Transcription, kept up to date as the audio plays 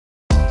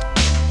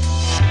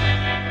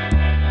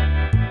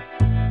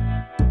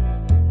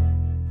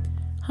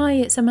Hi,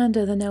 it's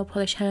Amanda the Nail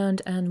Polish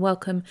Hound, and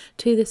welcome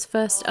to this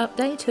first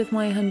update of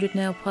my 100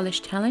 nail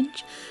polish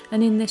challenge.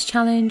 And in this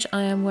challenge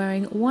I am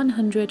wearing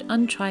 100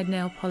 untried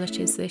nail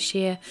polishes this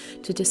year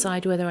to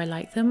decide whether I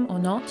like them or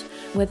not,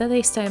 whether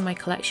they stay in my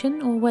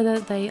collection or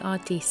whether they are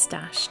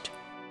destashed.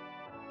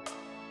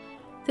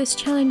 This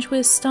challenge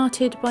was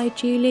started by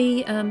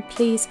Julie.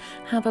 Please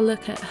have a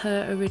look at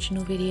her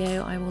original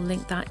video. I will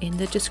link that in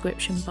the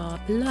description bar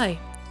below.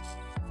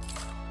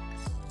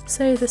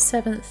 So the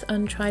 7th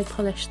untried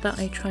polish that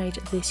I tried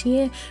this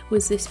year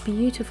was this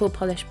beautiful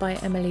polish by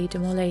Emily de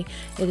Molly.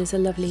 It is a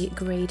lovely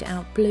greyed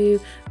out blue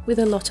with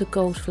a lot of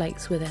gold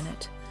flakes within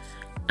it.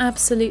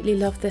 Absolutely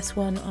love this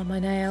one on my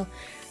nail.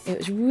 It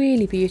was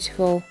really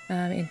beautiful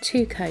in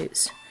 2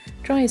 coats,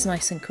 dries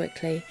nice and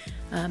quickly.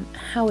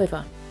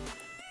 However,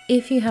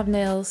 if you have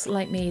nails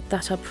like me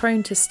that are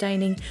prone to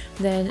staining,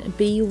 then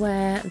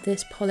beware,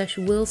 this polish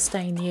will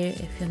stain you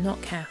if you're not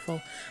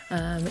careful.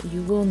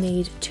 You will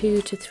need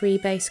 2 to 3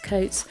 base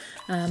coats,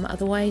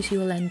 otherwise you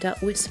will end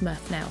up with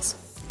Smurf nails.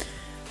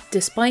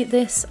 Despite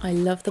this, I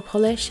love the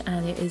polish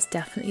and it is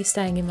definitely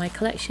staying in my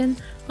collection.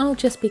 I'll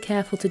just be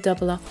careful to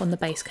double up on the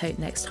base coat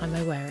next time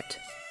I wear it.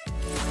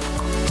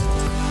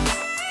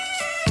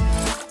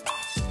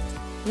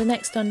 The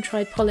next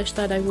untried polish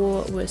that I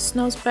wore was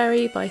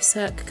Snosberry by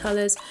Cirque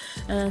Colours,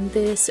 and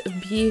this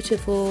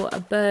beautiful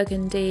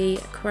burgundy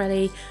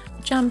crelly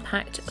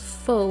jam-packed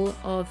full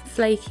of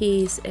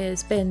flakies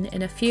has been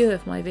in a few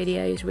of my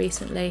videos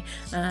recently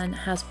and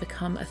has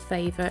become a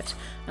favourite.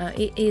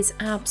 It is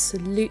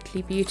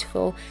absolutely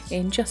beautiful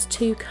in just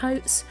 2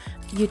 coats.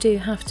 You do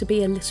have to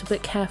be a little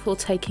bit careful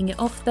taking it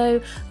off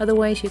though,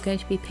 otherwise you're going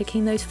to be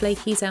picking those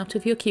flakies out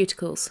of your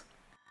cuticles.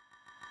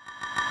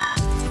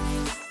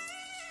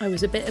 I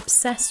was a bit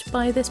obsessed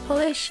by this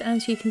polish,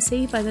 as you can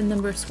see by the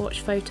number of swatch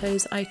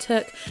photos I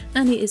took,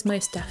 and it is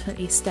most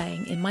definitely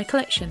staying in my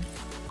collection.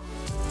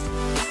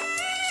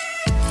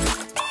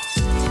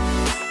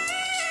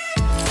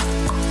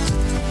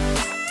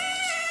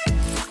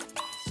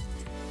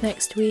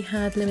 Next we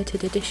had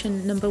limited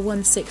edition number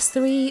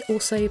 163,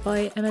 also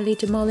by Emily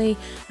de Molly,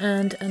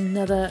 and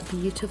another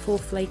beautiful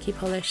flaky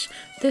polish,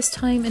 this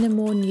time in a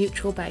more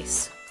neutral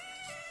base.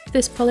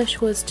 This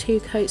polish was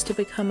 2 coats to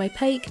become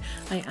opaque.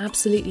 I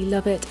absolutely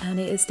love it and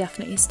it is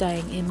definitely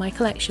staying in my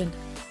collection.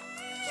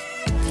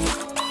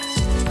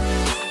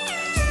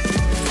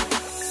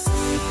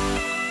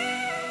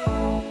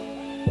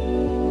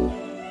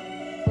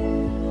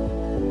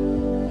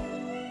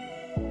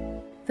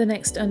 The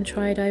next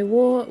untried I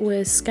wore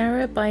was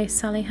Scarab by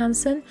Sally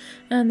Hansen,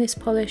 and this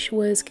polish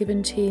was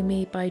given to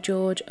me by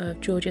George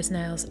of George's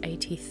Nails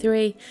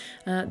 83.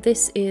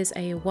 This is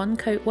a 1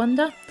 coat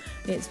wonder.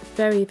 It's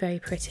very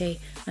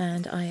pretty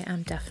and I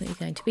am definitely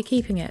going to be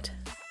keeping it.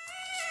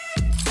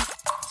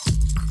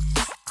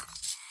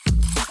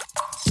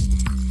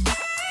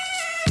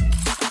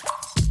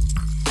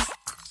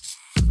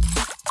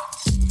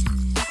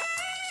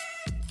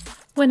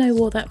 When I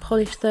wore that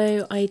polish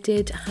though, I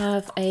did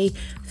have a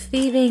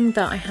feeling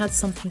that I had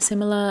something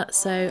similar,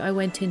 so I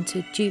went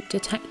into Dupe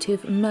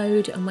Detective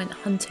mode and went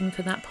hunting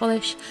for that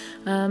polish.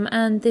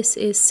 And this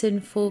is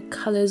Sinful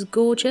Colours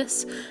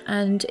Gorgeous,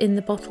 and in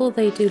the bottle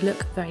they do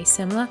look very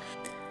similar.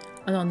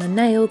 And on the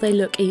nail they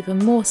look even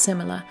more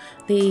similar.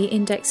 The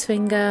index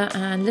finger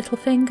and little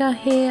finger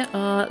here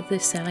are the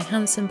Sally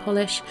Hansen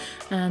polish,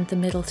 and the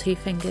middle 2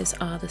 fingers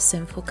are the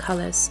Sinful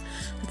Colours.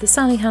 The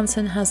Sally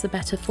Hansen has the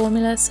better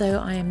formula, so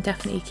I am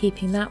definitely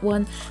keeping that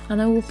one, and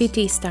I will be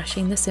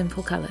destashing the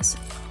Sinful Colours.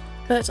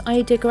 But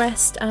I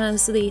digressed,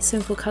 as the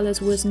Sinful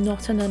Colours was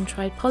not an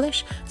untried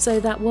polish, so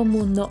that one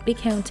will not be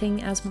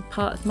counting as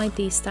part of my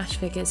destash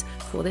figures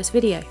for this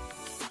video.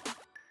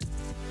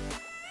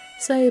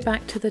 So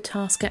back to the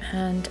task at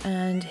hand,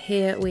 and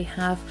here we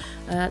have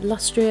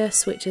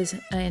Lustrous, which is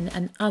in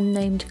an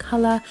unnamed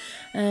colour,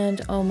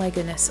 and oh my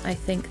goodness, I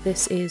think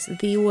this is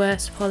the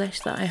worst polish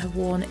that I have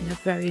worn in a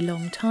very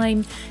long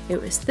time. It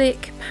was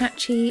thick,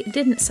 patchy,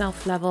 didn't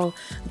self-level.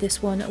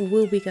 This one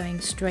will be going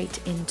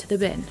straight into the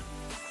bin.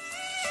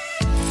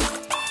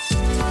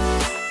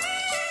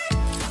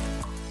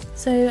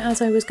 So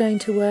as I was going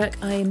to work,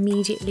 I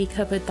immediately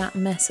covered that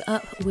mess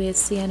up with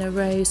Sienna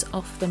Rose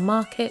off the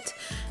market,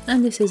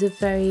 and this is a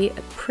very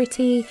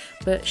pretty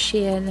but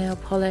sheer nail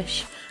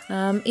polish.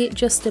 It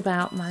just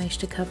about managed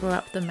to cover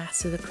up the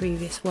mess of the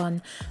previous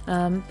one,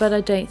 but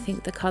I don't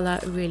think the colour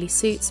really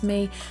suits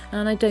me,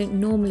 and I don't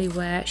normally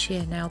wear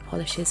sheer nail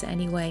polishes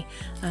anyway,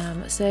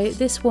 so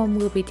this one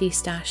will be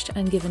destashed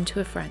and given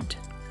to a friend.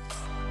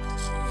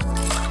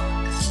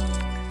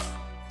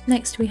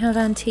 Next we have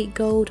Antique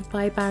Gold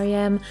by Barry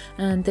M,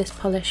 and this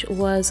polish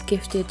was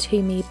gifted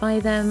to me by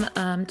them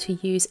to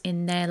use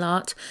in nail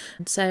art.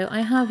 So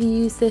I have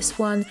used this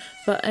one,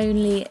 but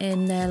only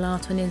in nail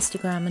art on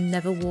Instagram and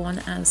never worn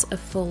as a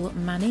full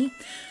mani.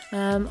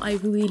 I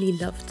really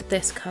loved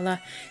this colour.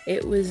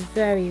 It was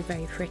very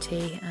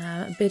pretty,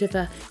 a bit of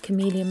a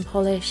chameleon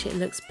polish. It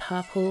looks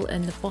purple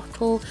in the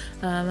bottle,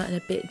 and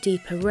a bit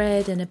deeper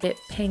red and a bit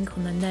pink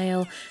on the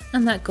nail,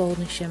 and that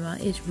golden shimmer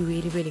is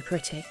really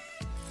pretty.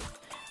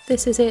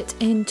 This is it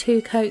in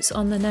 2 coats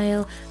on the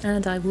nail,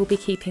 and I will be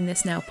keeping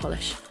this nail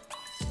polish.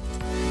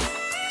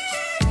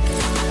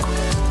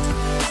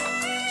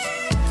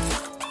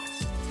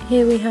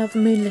 Here we have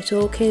Moonlit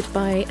Orchid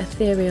by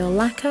Ethereal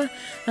Lacquer,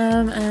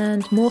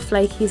 and more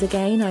flakies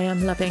again. I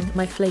am loving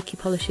my flaky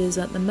polishes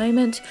at the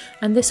moment,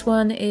 and this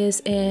one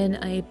is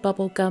in a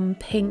bubblegum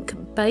pink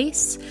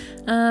base.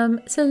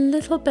 It's a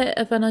little bit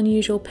of an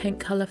unusual pink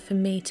colour for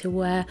me to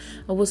wear.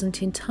 I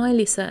wasn't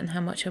entirely certain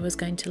how much I was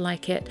going to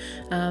like it,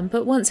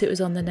 but once it was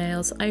on the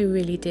nails I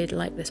really did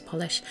like this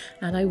polish,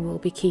 and I will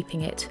be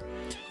keeping it.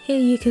 Here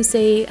you can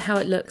see how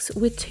it looks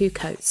with 2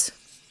 coats.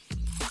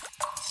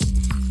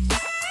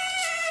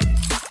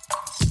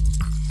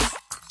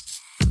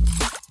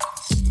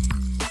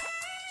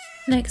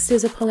 Next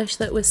is a polish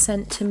that was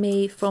sent to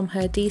me from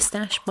her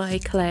D-Stash by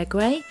Claire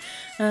Gray,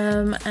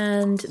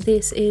 and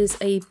this is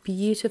a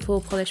beautiful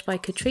polish by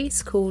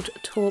Catrice called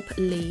Taupe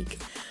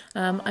League.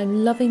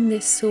 I'm loving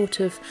this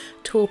sort of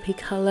taupey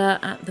colour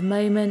at the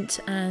moment,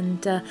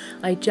 and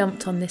I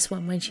jumped on this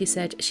one when she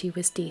said she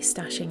was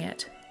D-stashing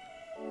it.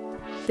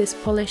 This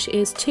polish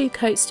is 2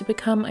 coats to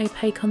become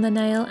opaque on the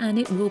nail, and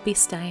it will be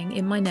staying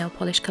in my nail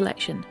polish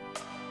collection.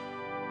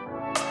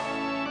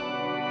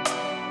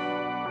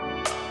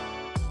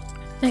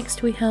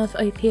 Next we have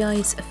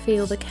OPI's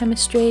Feel the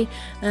Chemistry,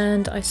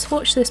 and I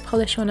swatched this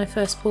polish when I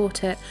first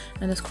bought it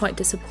and was quite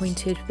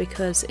disappointed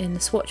because in the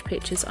swatch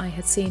pictures I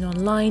had seen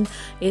online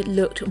it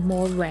looked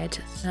more red.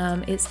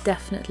 It's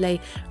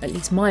definitely, at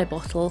least my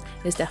bottle,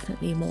 is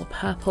definitely more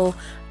purple,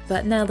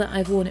 but now that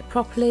I've worn it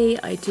properly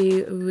I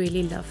do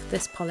really love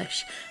this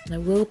polish and I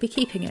will be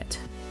keeping it.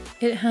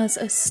 It has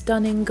a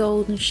stunning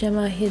golden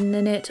shimmer hidden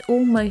in it,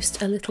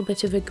 almost a little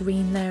bit of a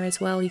green there as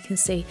well, you can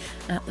see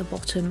at the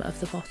bottom of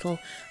the bottle.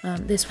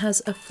 This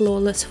has a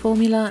flawless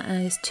formula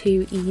and is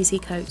 2 easy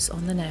coats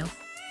on the nail.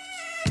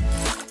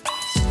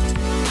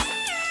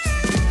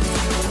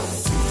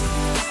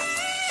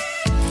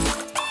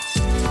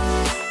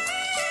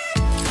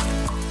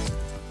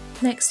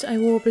 Next I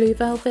wore Blue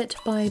Velvet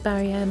by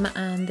Barry M,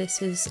 and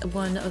this is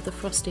one of the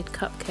frosted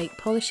cupcake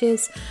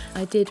polishes.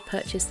 I did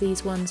purchase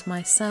these ones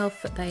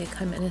myself, they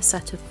come in a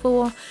set of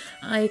 4.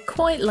 I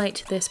quite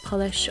liked this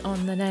polish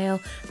on the nail,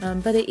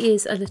 but it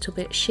is a little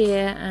bit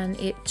sheer and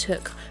it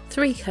took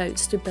 3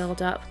 coats to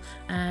build up,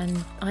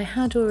 and I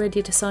had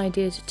already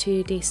decided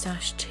to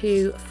de-stash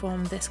 2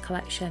 from this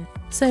collection.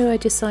 So I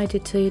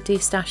decided to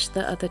de-stash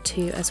the other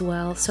 2 as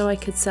well so I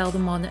could sell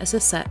them on as a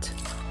set.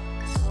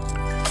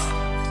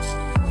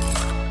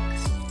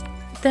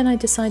 Then I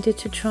decided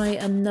to try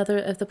another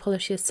of the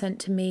polishes sent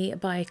to me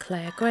by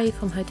Claire Gray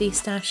from her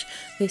D-Stash.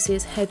 This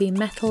is Heavy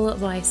Metal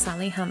by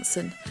Sally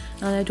Hansen,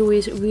 and I'd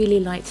always really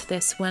liked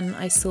this when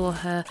I saw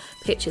her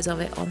pictures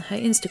of it on her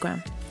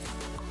Instagram.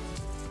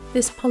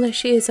 This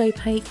polish is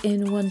opaque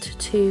in 1 to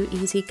 2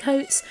 easy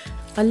coats.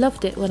 I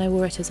loved it when I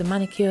wore it as a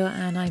manicure,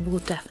 and I will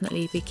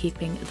definitely be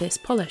keeping this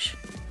polish.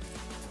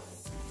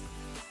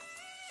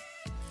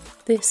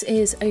 This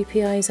is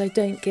OPI's I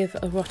Don't Give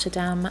a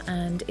Rotterdam,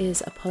 and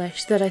is a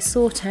polish that I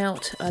sought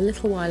out a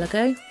little while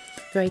ago.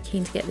 Very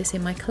keen to get this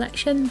in my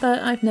collection, but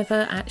I've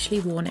never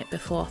actually worn it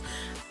before.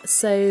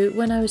 So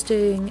when I was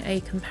doing a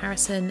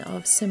comparison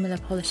of similar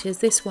polishes,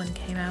 this one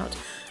came out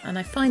and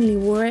I finally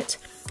wore it.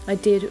 I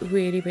did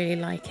really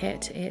like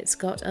it. It's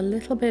got a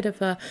little bit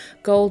of a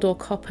gold or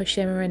copper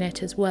shimmer in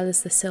it as well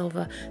as the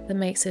silver that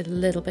makes it a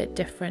little bit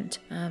different.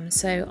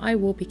 So I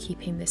will be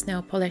keeping this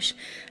nail polish,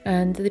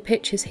 and the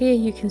pictures here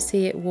you can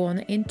see it worn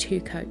in 2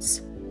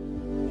 coats.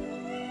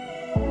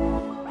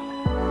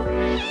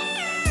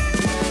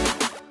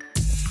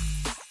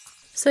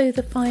 So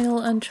the final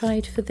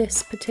untried for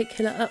this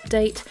particular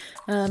update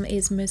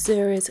is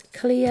Missoura's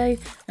Clio,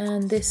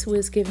 and this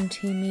was given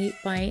to me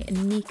by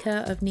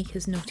Nika of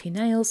Nika's Naughty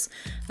Nails.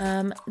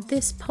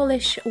 This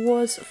polish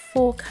was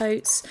 4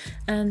 coats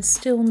and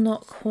still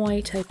not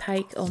quite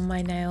opaque on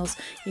my nails.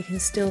 You can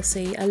still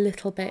see a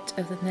little bit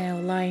of the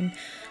nail line.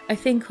 I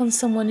think on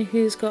someone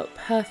who's got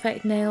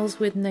perfect nails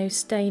with no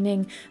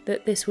staining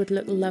that this would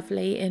look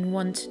lovely in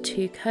 1 to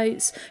 2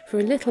 coats for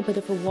a little bit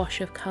of a wash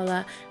of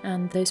colour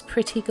and those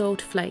pretty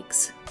gold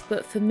flakes.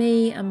 But for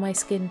me and my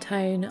skin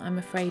tone, I'm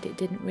afraid it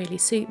didn't really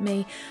suit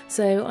me,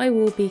 so I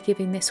will be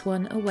giving this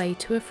one away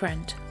to a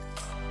friend.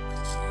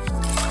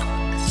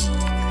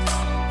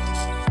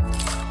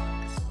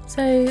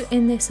 So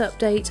in this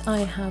update I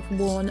have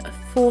worn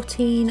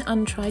 14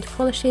 untried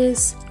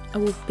polishes. I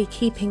will be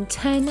keeping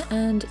 10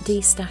 and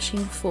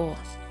de-stashing 4.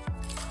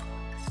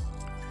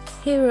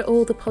 Here are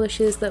all the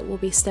polishes that will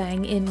be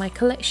staying in my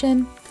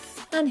collection,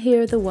 and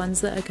here are the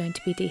ones that are going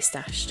to be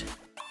de-stashed.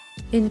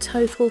 In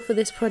total for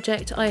this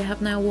project I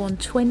have now worn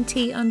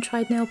 20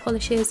 untried nail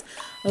polishes,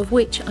 of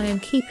which I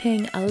am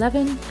keeping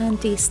 11 and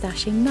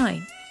de-stashing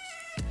 9.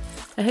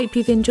 I hope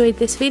you've enjoyed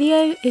this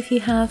video. If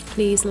you have,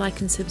 please like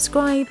and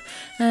subscribe,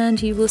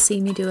 and you will see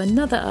me do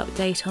another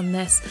update on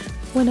this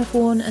when I've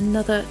worn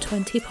another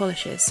 20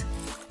 polishes.